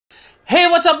Hey,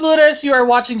 what's up, looters? You are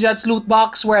watching Jed's Loot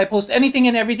Box, where I post anything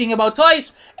and everything about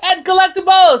toys and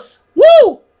collectibles.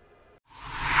 Woo!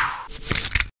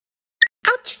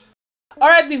 Ouch!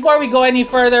 Alright, before we go any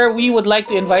further, we would like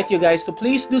to invite you guys to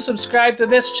please do subscribe to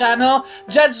this channel.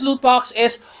 Jed's Loot Box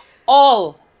is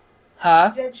all...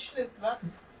 Huh? Jed's Loot Box?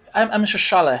 I'm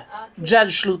Shashala.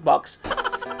 Jed's Loot Box.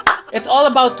 It's all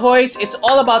about toys, it's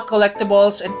all about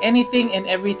collectibles, and anything and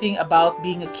everything about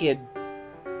being a kid.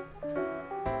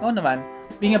 No naman,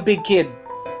 being a big kid.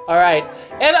 Alright,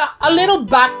 and a little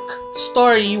back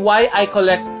story why I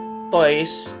collect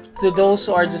toys. To those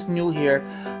who are just new here,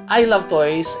 I love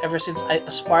toys ever since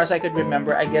as far as I could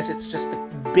remember. I guess it's just the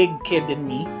big kid in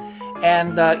me.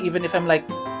 And even if I'm like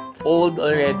old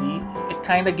already, it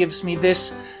kind of gives me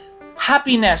this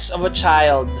happiness of a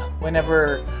child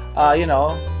whenever, you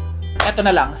know, eto na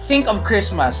lang, think of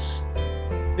Christmas.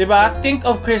 Diba? Think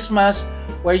of Christmas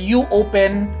where you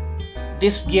open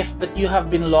this gift that you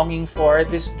have been longing for,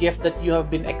 this gift that you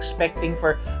have been expecting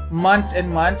for months and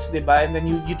months, diba? And then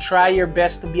you try your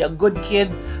best to be a good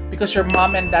kid because your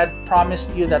mom and dad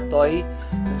promised you that toy.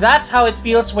 That's how it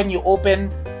feels when you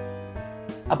open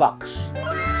a box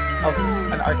of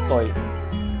an art toy.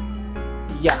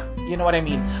 Yeah, you know what I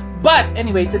mean. But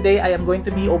anyway, today I am going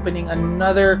to be opening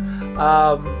another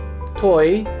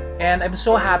toy, and I'm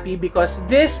so happy because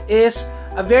this is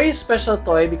a very special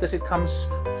toy because it comes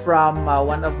from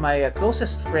one of my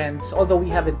closest friends, although we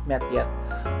haven't met yet.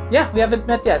 Yeah, we haven't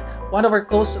met yet. One of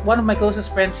my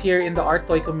closest friends here in the art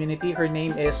toy community. Her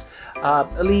name is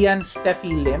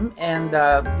Steffi Lim, and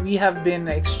we have been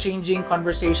exchanging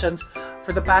conversations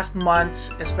for the past months,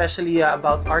 especially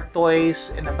about art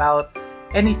toys and about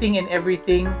anything and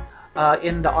everything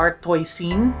in the art toy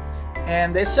scene.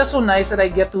 And it's just so nice that I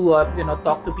get to you know,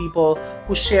 talk to people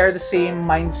who share the same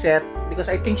mindset, because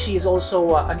I think she is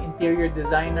also an interior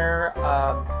designer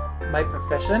by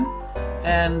profession,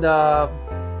 and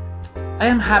I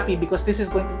am happy because this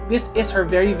is her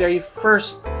very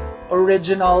first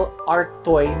original art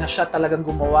toy na siya talagang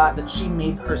gumawa, that she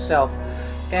made herself.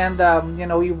 And you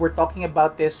know, we were talking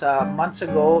about this months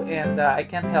ago, and I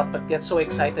can't help but get so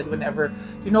excited whenever,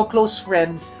 you know, close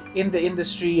friends in the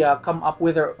industry come up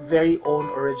with their very own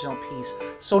original piece.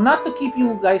 So not to keep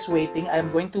you guys waiting,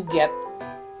 I'm going to get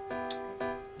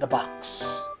the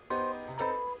box.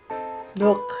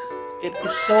 Look, it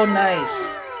is so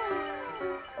nice.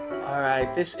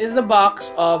 Alright, this is the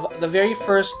box of the very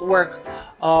first work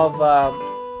of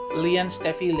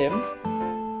Steffi Lim.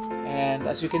 And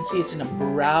as you can see, it's in a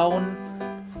brown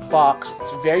box.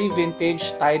 It's very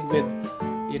vintage, tied with,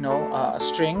 you know, a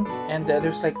string. And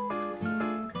there's like,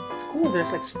 it's cool.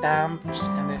 There's like stamps,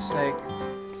 and there's like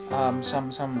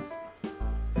some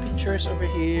pictures over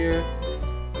here.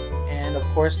 And of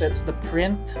course, that's the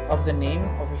print of the name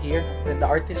over here, the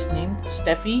artist name,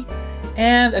 Steffi.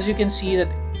 And as you can see,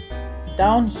 that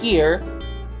down here,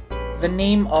 the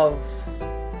name of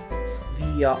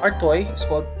the art toy is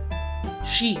called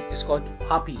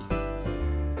Poppy,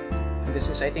 and this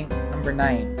is, I think, number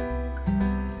 9.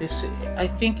 I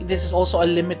think this is also a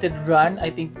limited run. I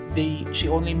think she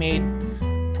only made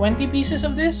 20 pieces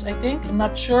of this, I think. I'm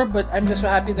not sure, but I'm just so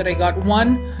happy that I got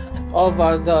one of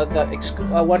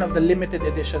one of the limited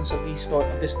editions of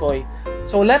this toy.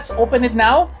 So let's open it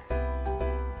now,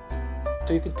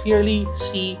 so you could clearly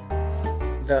see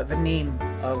the name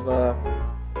of the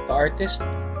artist,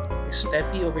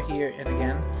 Steffi, over here, and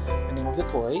again the name of the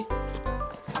toy.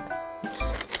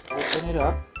 Open it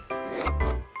up.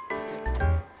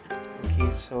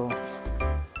 Okay, so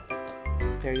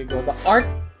there you go. The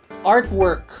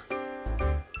artwork.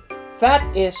 That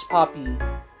is Poppy,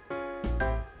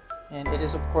 and it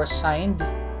is of course signed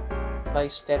by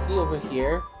Steffi over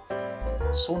here.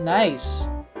 So nice.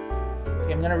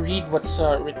 Okay, I'm gonna read what's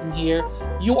written here.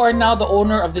 You are now the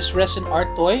owner of this resin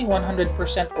art toy, 100%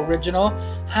 original,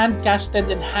 hand-casted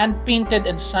and hand-painted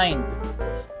and signed.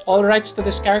 All rights to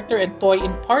this character and toy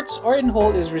in parts or in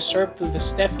whole is reserved to the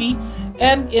Steffi,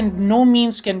 and in no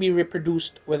means can be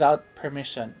reproduced without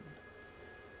permission.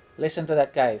 Listen to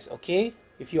that, guys, okay?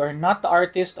 If you are not the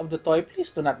artist of the toy,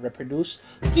 please do not reproduce,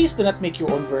 please do not make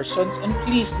your own versions, and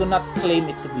please do not claim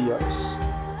it to be yours.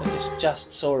 That is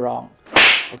just so wrong.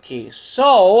 Okay,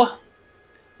 so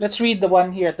let's read the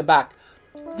one here at the back.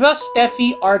 The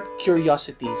Steffi Art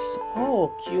Curiosities.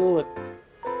 Oh, cute.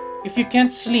 If you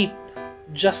can't sleep,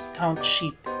 just count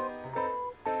sheep.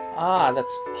 Ah,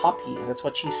 that's Poppy. That's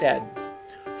what she said.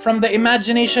 From the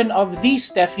imagination of the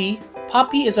Steffi,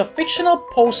 Poppy is a fictional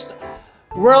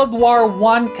post-World War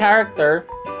I character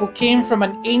who came from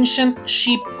an ancient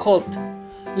sheep cult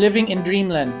living in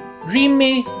Dreamland.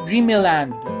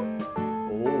 Dreamyland.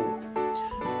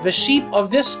 The sheep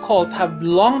of this cult have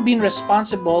long been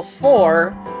responsible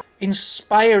for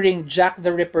inspiring Jack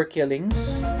the Ripper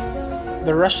killings,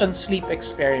 the Russian sleep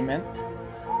experiment,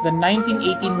 the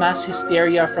 1918 mass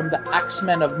hysteria from the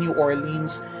Axemen of New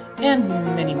Orleans, and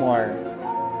many more.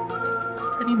 It's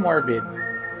pretty morbid.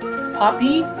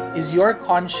 Poppy is your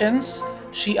conscience.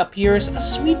 She appears a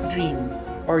sweet dream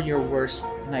or your worst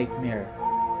nightmare.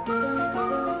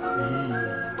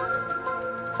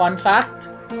 Fun fact,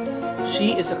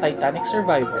 she is a Titanic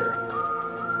survivor.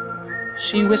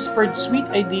 She whispered sweet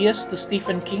ideas to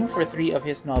Stephen King for 3 of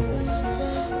his novels.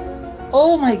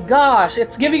 Oh my gosh,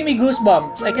 it's giving me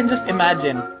goosebumps. I can just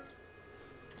imagine.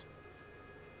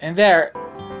 And there,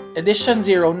 edition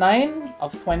 09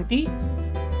 of 20.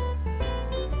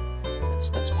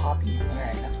 That's Poppy.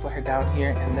 Alright, let's put her down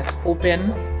here and let's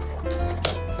open.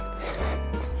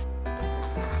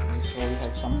 So we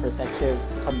have some protective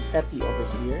confetti over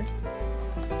here.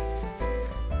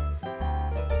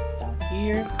 Down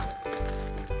here.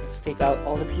 Let's take out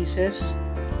all the pieces.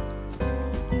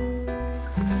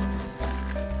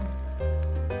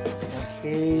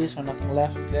 Okay, so nothing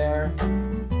left there.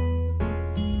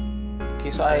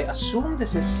 Okay, so I assume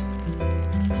this is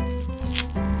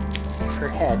her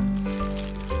head.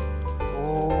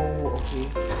 Oh, okay.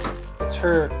 It's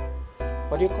her,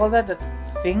 what do you call that? That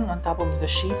thing on top of the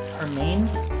sheep? Her mane?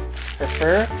 Her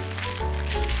fur?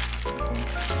 Okay.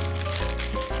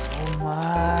 Oh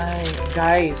my,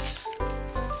 guys. Oh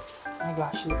my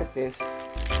gosh, look at this.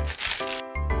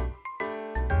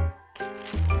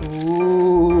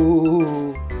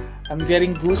 Ooh, I'm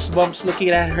getting goosebumps looking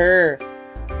at her.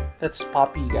 That's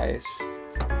Poppy, guys,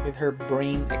 with her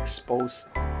brain exposed.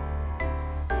 Oh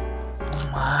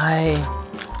my.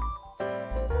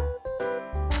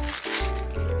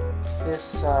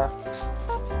 This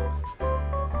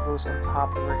goes on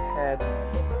top of her head.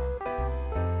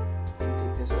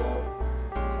 Take this out.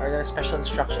 Or there's special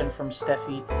instruction from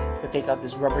Steffi to take out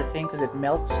this rubber thing because it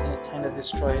melts and it kind of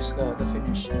destroys the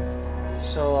finish.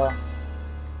 So,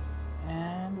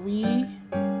 and we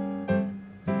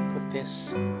put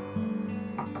this on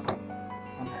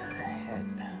her head.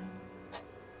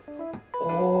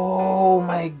 Oh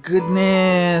my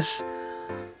goodness!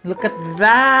 Look at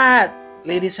that!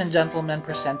 Ladies and gentlemen,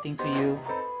 presenting to you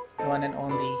the one and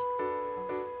only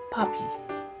Poppy.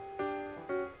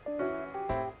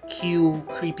 Cue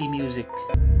creepy music.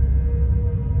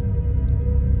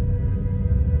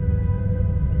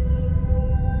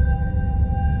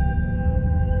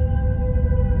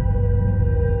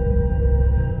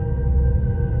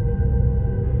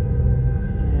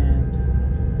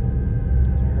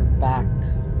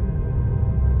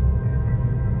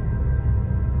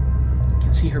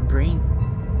 See her brain,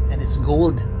 and it's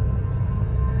gold.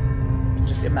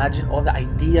 Just imagine all the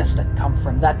ideas that come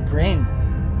from that brain.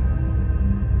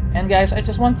 And guys, I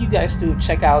just want you guys to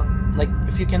check out, like,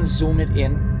 if you can zoom it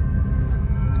in,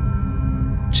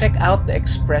 check out the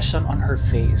expression on her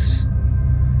face.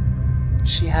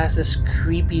 She has this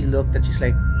creepy look that she's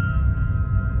like,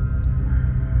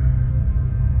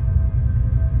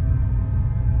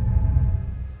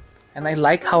 and I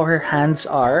like how her hands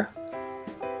are.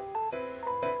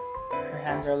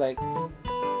 Are like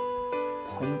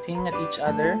pointing at each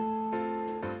other,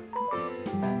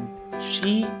 and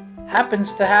she happens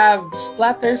to have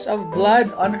splatters of blood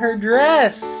on her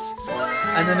dress.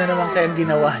 Ano na naman kayang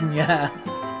ginawa niya?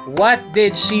 What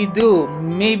did she do?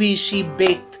 Maybe she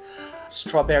baked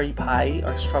strawberry pie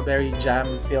or strawberry jam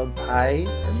filled pie,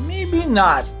 or maybe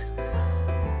not.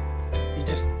 You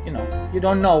just, you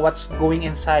don't know what's going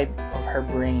inside of her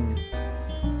brain.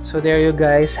 So there you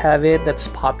guys have it. That's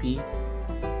Poppy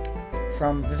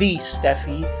from the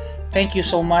Steffi. Thank you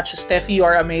so much, Steffi. You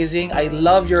are amazing. I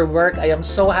love your work. I am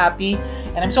so happy,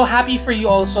 and I'm so happy for you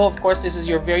also. Of course, this is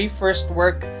your very first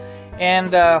work, and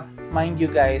mind you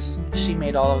guys, she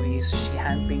made all of these. She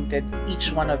hand painted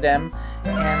each one of them,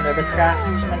 and the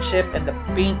craftsmanship and the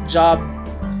paint job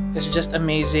is just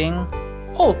amazing.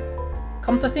 Oh,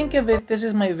 come to think of it, this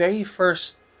is my very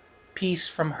first piece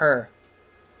from her.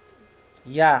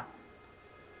 Yeah,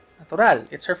 natural.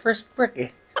 It's her first work,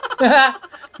 eh.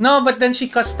 No, but then she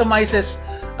customizes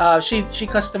she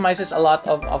customizes a lot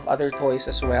of other toys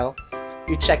as well.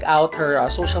 You check out her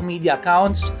social media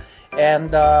accounts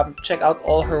and check out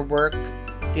all her work.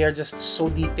 They are just so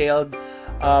detailed.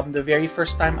 The very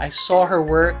first time I saw her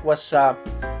work was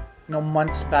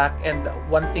months back, and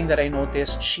one thing that I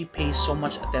noticed, she pays so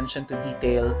much attention to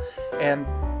detail. And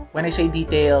when I say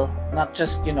detail, not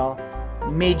just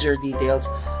major details,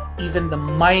 even the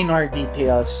minor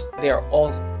details, they are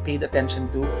all paid attention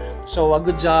to. So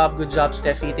good job,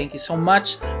 Steffi. Thank you so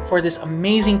much for this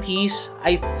amazing piece.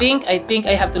 I think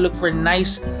I have to look for a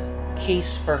nice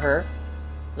case for her,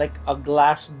 like a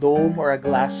glass dome or a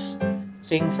glass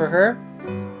thing for her.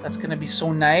 That's gonna be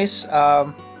so nice.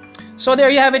 So there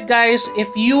you have it, guys.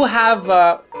 If you have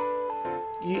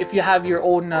your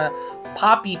own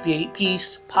Poppy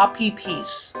piece,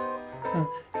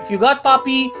 if you got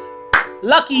Poppy,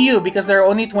 lucky you, because there are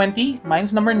only 20.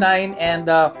 Mine's number 9, and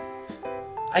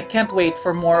I can't wait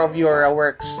for more of your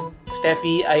works,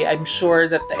 Steffi. I'm sure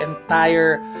that the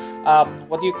entire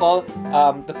what do you call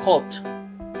the cult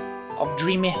of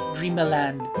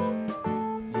Dreamland.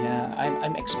 Yeah,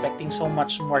 I'm expecting so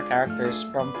much more characters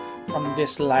from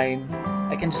this line.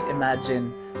 I can just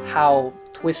imagine how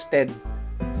twisted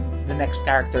the next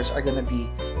characters are gonna be.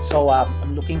 So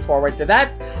I'm looking forward to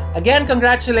that. Again,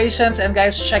 congratulations, and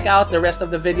guys, check out the rest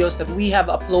of the videos that we have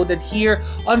uploaded here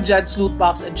on Jed's Loot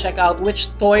Box, and check out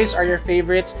which toys are your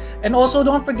favorites. And also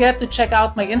don't forget to check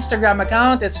out my Instagram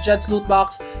account. It's Jed's Loot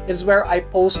Box. It's where I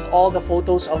post all the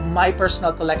photos of my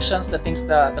personal collections, the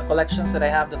collections that I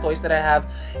have, the toys that I have,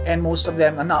 and most of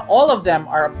them, and not all of them,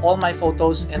 are all my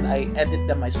photos, and I edit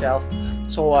them myself.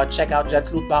 So check out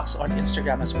Jed's Loot Box on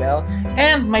Instagram as well.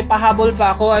 And may pahabol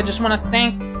pa ako. I just want to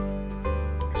thank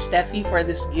Steffi for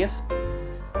this gift.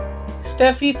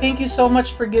 Steffi, thank you so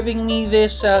much for giving me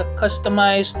this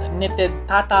customized knitted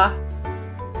Tata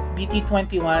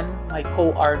BT21, my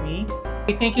co-army.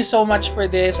 Thank you so much for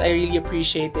this. I really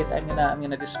appreciate it. I'm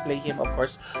gonna display him, of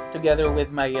course, together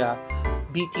with my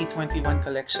BT21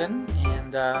 collection.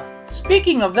 And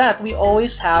speaking of that, we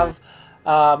always have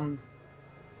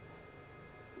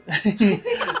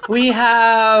we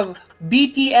have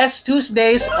BTS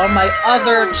Tuesdays on my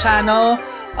other channel,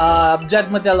 Jed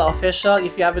Madela Official.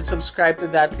 If you haven't subscribed to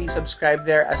that, please subscribe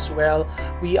there as well.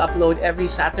 We upload every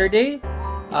Saturday,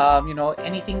 you know,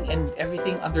 anything and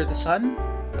everything under the sun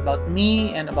about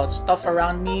me and about stuff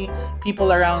around me,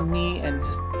 people around me, and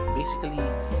just basically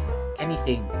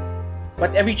anything.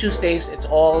 But every Tuesdays, it's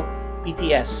all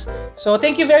BTS. So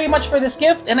thank you very much for this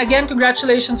gift, and again,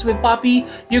 congratulations with Poppy.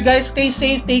 You guys stay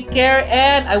safe, take care,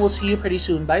 and I will see you pretty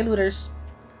soon. Bye, looters.